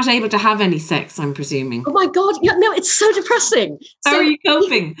 you're not able to have any sex, I'm presuming. Oh my God! Yeah, no, it's so depressing. How are you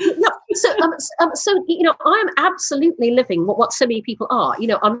coping? So I am absolutely living what so many people are.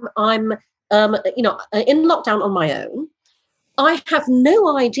 I'm in lockdown on my own. I have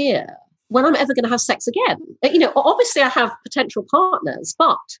no idea when I'm ever going to have sex again. Obviously I have potential partners,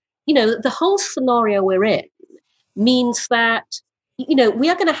 but the whole scenario we're in means that we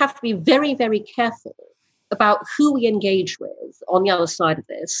are going to have to be very, very careful about who we engage with on the other side of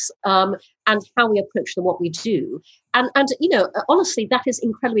this, and how we approach them, what we do. And honestly, that is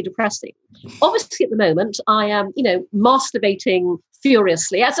incredibly depressing. Obviously, at the moment, I am, masturbating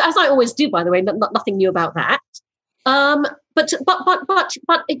furiously, as I always do, by the way, nothing new about that. But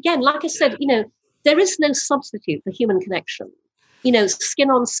again, like I said, there is no substitute for human connection. Skin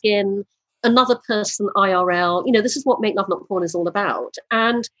on skin, another person IRL. This is what Make Love Not Porn is all about.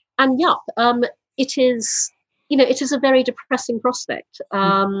 And it is, it is a very depressing prospect.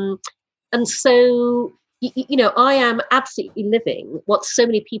 And so, I am absolutely living what so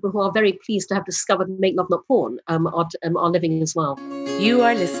many people who are very pleased to have discovered Make Love Not Porn are living as well. You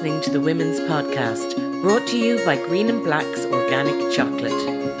are listening to the Women's Podcast, brought to you by Green and Black's Organic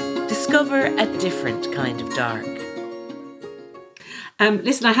Chocolate. Discover a different kind of dark.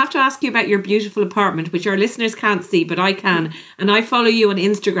 Listen, I have to ask you about your beautiful apartment, which our listeners can't see, but I can. And I follow you on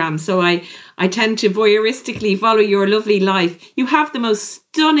Instagram, so I tend to voyeuristically follow your lovely life. You have the most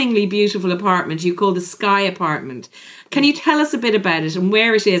stunningly beautiful apartment you call the Sky Apartment. Can you tell us a bit about it and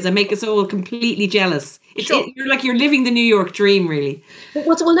where it is and make us all completely jealous? You're like you're living the New York dream, really.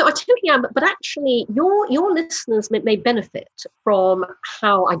 Well, no, I totally am. But actually, your listeners may benefit from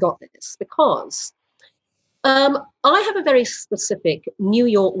how I got this, because I have a very specific New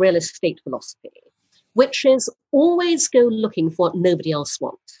York real estate philosophy, which is always go looking for what nobody else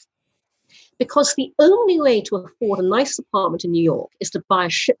wants. Because the only way to afford a nice apartment in New York is to buy a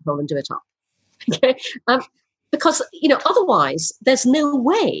shithole and do it up. Okay? Because, otherwise there's no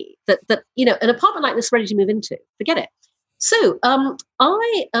way that an apartment like this ready to move into. Forget it. So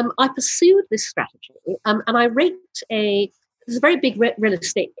I pursued this strategy, and I raked there's a very big real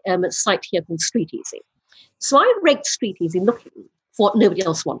estate site here called Street Easy. So I raked Street Easy looking for what nobody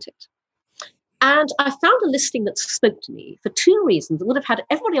else wanted. And I found a listing that spoke to me for two reasons. It would have had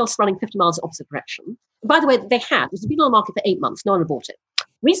everybody else running 50 miles in opposite direction. By the way, they had. It was been on the market for 8 months. No one had bought it.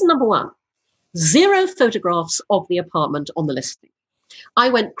 Reason number one, 0 photographs of the apartment on the listing. I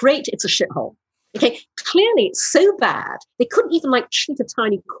went, great, it's a shithole. Okay, clearly it's so bad, they couldn't even cheat a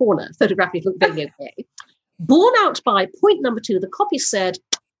tiny corner photographically. It looked very okay. Borne out by point number 2, the copy said,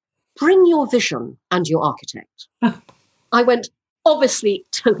 bring your vision and your architect. I went, obviously,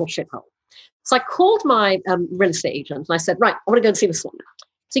 total shithole. So I called my real estate agent and I said, right, I want to go and see this one.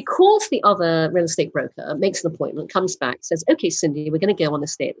 So he calls the other real estate broker, makes an appointment, comes back, says, okay, Cindy, we're going to go on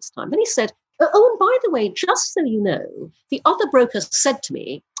this day at this time. Then he said, oh, and by the way, just so you know, the other broker said to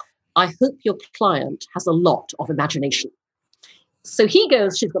me, I hope your client has a lot of imagination. So he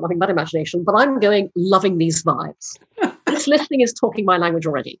goes, she's got nothing but imagination, but I'm going, loving these vibes. This listing is talking my language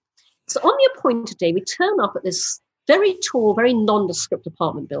already. So on the appointed day, we turn up at this very tall, very nondescript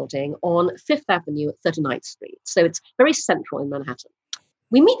apartment building on 5th Avenue at 39th Street. So it's very central in Manhattan.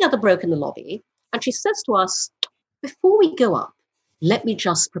 We meet the other broker in the lobby, and she says to us, before we go up, let me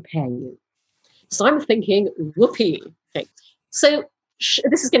just prepare you. So I'm thinking, whoopee. Okay. So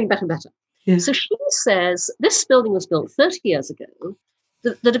this is getting better and better. Yeah. So she says this building was built 30 years ago.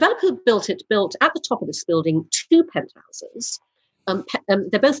 The developer who built at the top of this building 2 penthouses.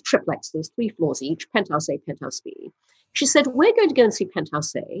 They're both triplexes, 3 floors each, penthouse A, penthouse B. She said, we're going to go and see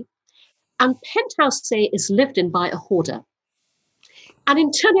penthouse A. And penthouse A is lived in by a hoarder. And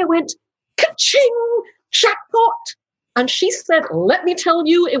in turn I went, ka-ching, jackpot. And she said, let me tell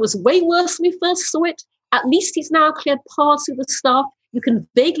you, it was way worse when we first saw it. At least he's now cleared paths with the stuff. You can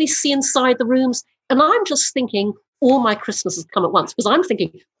vaguely see inside the rooms. And I'm just thinking, all my Christmases come at once, because I'm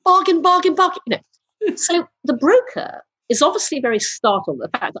thinking, bargain, bargain, bargain. So the broker is obviously very startled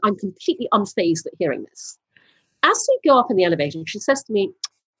at the fact that I'm completely unfazed at hearing this. As we go up in the elevator, she says to me,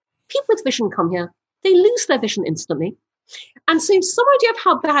 people with vision come here. They lose their vision instantly. And so some idea of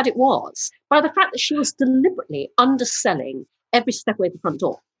how bad it was by the fact that she was deliberately underselling every step away at the front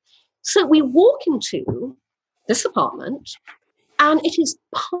door. So we walk into this apartment, and it is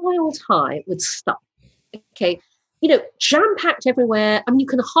piled high with stuff. Okay, jam-packed everywhere. I mean, you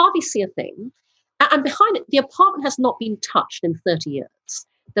can hardly see a thing. And behind it, the apartment has not been touched in 30 years.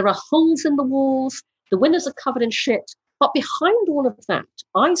 There are holes in the walls. The windows are covered in shit. But behind all of that,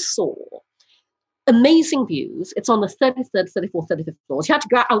 I saw amazing views. It's on the 33rd, 34th, 35th floors. You had to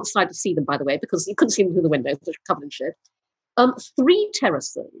go outside to see them, by the way, because you couldn't see them through the windows, which were covered in shit. 3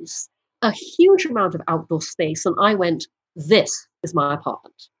 terraces, a huge amount of outdoor space. And I went, this is my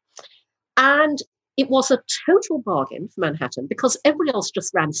apartment. And it was a total bargain for Manhattan because everybody else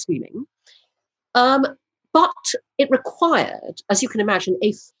just ran screaming. But it required, as you can imagine,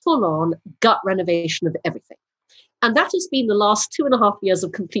 a full-on gut renovation of everything. And that has been the last 2.5 years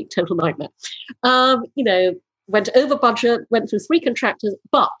of complete total nightmare. Went over budget, went through 3 contractors.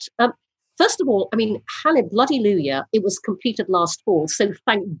 But first of all, I mean, hallelujah, it was completed last fall. So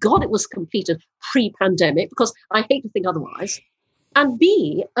thank God it was completed pre-pandemic, because I hate to think otherwise. And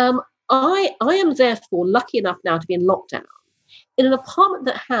B, I am therefore lucky enough now to be in lockdown in an apartment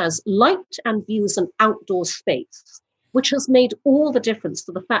that has light and views and outdoor space, which has made all the difference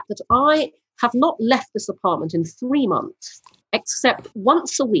to the fact that I have not left this apartment in 3 months, except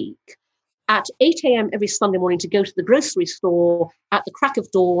once a week at 8 a.m. every Sunday morning to go to the grocery store at the crack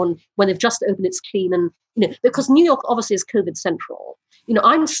of dawn when they've just opened, it's clean. And, because New York obviously is COVID central.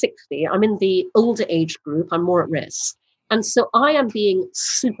 I'm 60, I'm in the older age group, I'm more at risk. And so I am being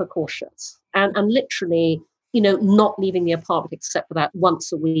super cautious and literally, not leaving the apartment except for that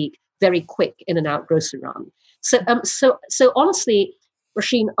once a week, very quick in and out grocery run. So honestly,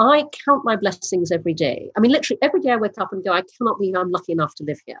 Roisin, I count my blessings every day. I mean, literally every day I wake up and go, I cannot believe I'm lucky enough to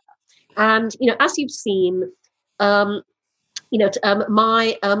live here. And, as you've seen, my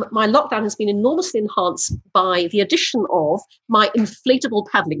lockdown has been enormously enhanced by the addition of my inflatable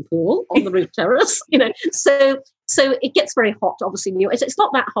paddling pool on the roof terrace. So it gets very hot. Obviously, it's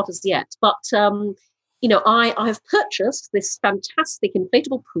not that hot as yet, but I've purchased this fantastic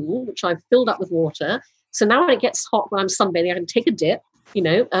inflatable pool which I've filled up with water. So now when it gets hot when I'm sunbathing, I can take a dip. We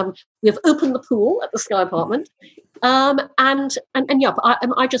have opened the pool at the Sky apartment. But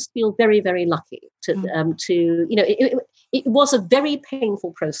I just feel very, very lucky it was a very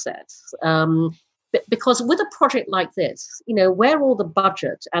painful process. Because with a project like this, where all the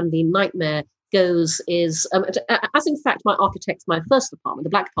budget and the nightmare goes is, as in fact, my architect, my first apartment, the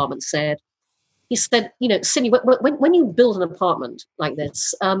black apartment he said, Cindy, when you build an apartment like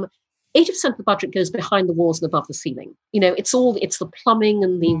this, 80% of the budget goes behind the walls and above the ceiling. It's the plumbing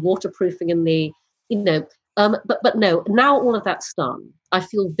and the waterproofing and the, but no, now all of that's done. I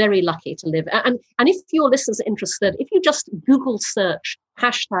feel very lucky to live. And if your listeners are interested, if you just Google search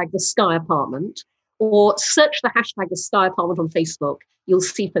hashtag the Sky Apartment or search the hashtag the Sky Apartment on Facebook, you'll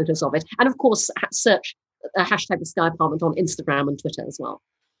see photos of it. And of course, search hashtag the Sky Apartment on Instagram and Twitter as well.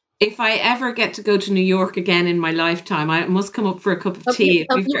 If I ever get to go to New York again in my lifetime, I must come up for a cup of tea.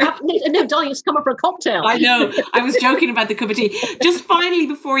 No, darling, just come up for a cocktail. I know. I was joking about the cup of tea. Just finally,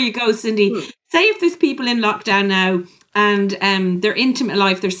 before you go, Cindy, say if there's people in lockdown now and their intimate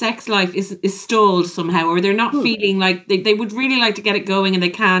life, their sex life is stalled somehow, or they're not feeling like they would really like to get it going and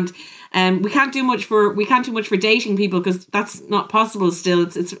they can't. We can't do much for dating people because that's not possible still.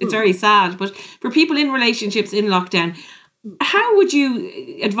 It's very sad. But for people in relationships in lockdown, how would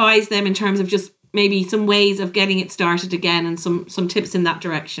you advise them in terms of just maybe some ways of getting it started again and some tips in that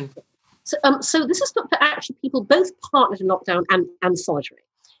direction? So this is for actually people both partnered in lockdown and solitary.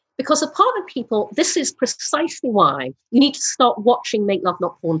 Because for partnered people, this is precisely why you need to start watching Make Love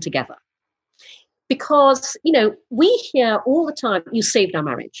Not Porn together. Because, we hear all the time, you saved our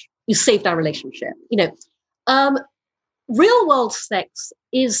marriage, you saved our relationship. Real world sex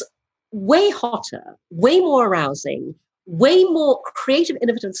is way hotter, way more arousing, way more creative,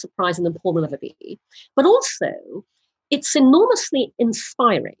 innovative, and surprising than porn will ever be. But also, it's enormously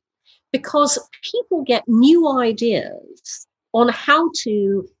inspiring because people get new ideas on how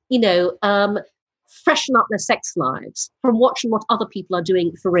to, freshen up their sex lives from watching what other people are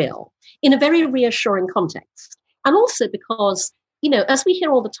doing for real in a very reassuring context. And also because, as we hear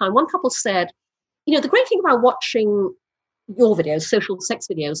all the time, one couple said, the great thing about watching your videos, social sex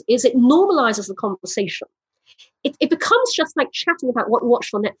videos, is it normalizes the conversation. It becomes just like chatting about what you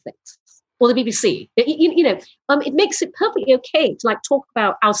watched on Netflix or the BBC. It makes it perfectly okay to talk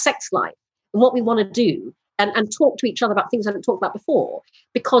about our sex life and what we want to do and talk to each other about things I haven't talked about before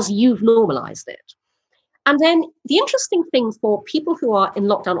because you've normalized it. And then the interesting thing for people who are in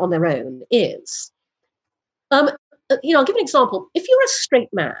lockdown on their own is, I'll give an example. If you're a straight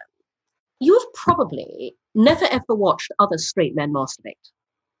man, you have probably never ever watched other straight men masturbate.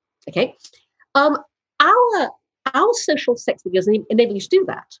 Okay, our social sex videos enable you to do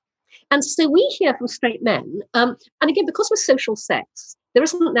that, and so we hear from straight men. And again, because we're social sex, there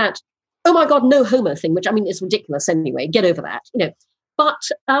isn't that oh my god no homo thing, which I mean is ridiculous anyway. Get over that, But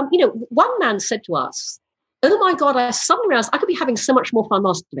one man said to us, "Oh my god, I suddenly realized I could be having so much more fun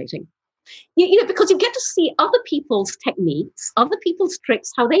masturbating." Because you get to see other people's techniques, other people's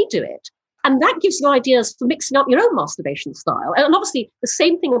tricks, how they do it. And that gives you ideas for mixing up your own masturbation style. And obviously, the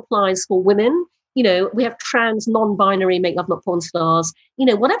same thing applies for women. We have trans, non-binary, make love, not porn stars.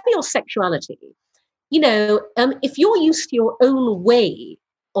 Whatever your sexuality, if you're used to your own way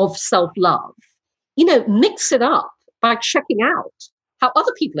of self-love, mix it up by checking out how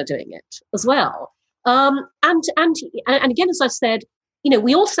other people are doing it as well. And again, as I said,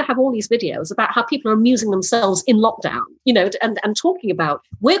 we also have all these videos about how people are amusing themselves in lockdown, and talking about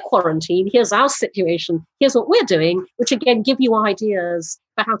we're quarantined, here's our situation, here's what we're doing, which again give you ideas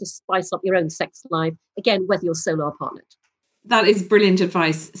for how to spice up your own sex life, again, whether you're solo or partnered. That is brilliant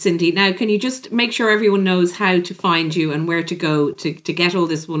advice, Cindy. Now, can you just make sure everyone knows how to find you and where to go to get all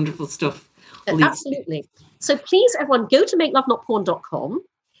this wonderful stuff? Absolutely. So please, everyone, go to makelovenotporn.com.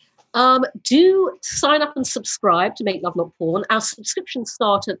 Do sign up and subscribe to Make Love Not Porn. Our subscriptions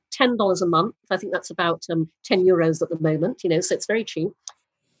start at $10 a month. I think that's about €10 at the moment, so it's very cheap.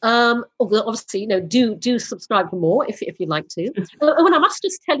 Obviously, do subscribe for more if you'd like to. And I must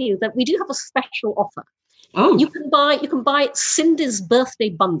just tell you that we do have a special offer. Oh, you can buy Cindy's birthday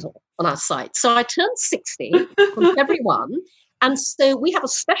bundle on our site. So I turned 60 on February 1. And so we have a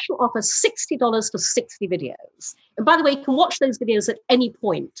special offer, $60 for 60 videos. And by the way, you can watch those videos at any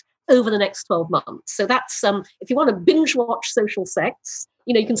point over the next 12 months. So that's, if you want to binge watch social sex,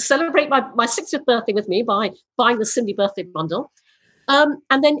 you can celebrate my 60th birthday with me by buying the Cindy birthday bundle. And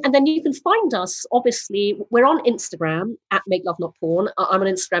then you can find us, obviously, we're on Instagram at Make Love Not Porn. I'm on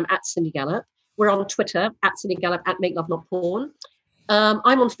Instagram at Cindy Gallop. We're on Twitter at Cindy Gallop at Make Love Not Porn.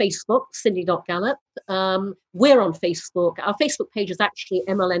 I'm on Facebook, Cindy.Gallop. We're on Facebook. Our Facebook page is actually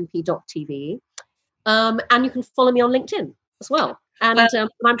mlmp.tv. And you can follow me on LinkedIn as well. And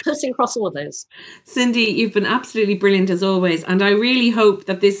I'm posting across all of those. Cindy, you've been absolutely brilliant as always. And I really hope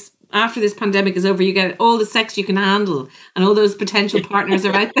that after this pandemic is over, you get all the sex you can handle and all those potential partners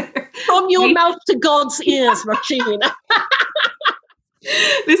are out there. From your mouth to God's ears, Rachine.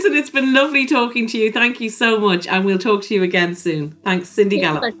 Listen, it's been lovely talking to you. Thank you so much. And we'll talk to you again soon. Thanks, Cindy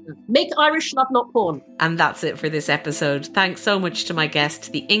Gallop. Make Irish love, not porn. And that's it for this episode. Thanks so much to my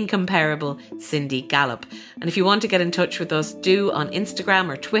guest, the incomparable Cindy Gallop. And if you want to get in touch with us, do on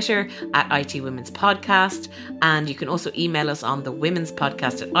Instagram or Twitter at IT Women's Podcast. And you can also email us on the Women's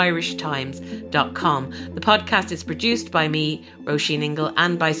Podcast at irishtimes.com. The podcast is produced by me, Roisin Ingle,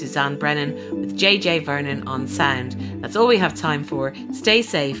 and by Suzanne Brennan, with JJ Vernon on sound. That's all we have time for. Stay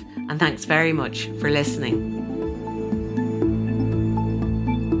safe, and thanks very much for listening.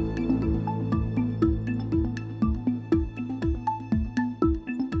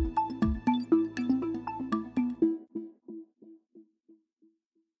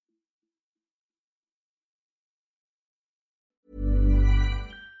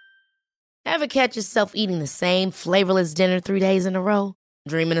 Ever catch yourself eating the same flavorless dinner 3 days in a row?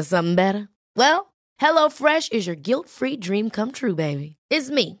 Dreaming of something better? Well, HelloFresh is your guilt-free dream come true, baby.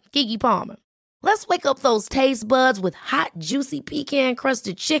 It's me, Keke Palmer. Let's wake up those taste buds with hot, juicy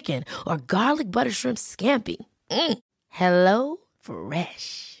pecan-crusted chicken or garlic butter shrimp scampi. Hello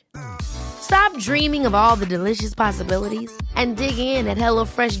Fresh. Stop dreaming of all the delicious possibilities and dig in at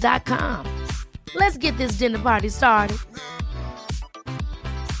HelloFresh.com. Let's get this dinner party started.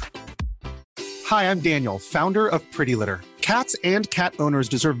 Hi, I'm Daniel, founder of Pretty Litter. Cats and cat owners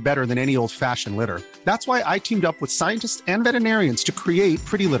deserve better than any old-fashioned litter. That's why I teamed up with scientists and veterinarians to create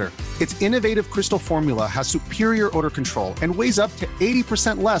Pretty Litter. Its innovative crystal formula has superior odor control and weighs up to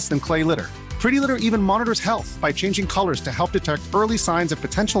 80% less than clay litter. Pretty Litter even monitors health by changing colors to help detect early signs of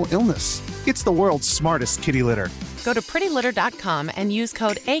potential illness. It's the world's smartest kitty litter. Go to prettylitter.com and use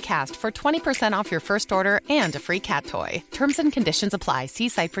code ACAST for 20% off your first order and a free cat toy. Terms and conditions apply. See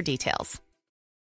site for details.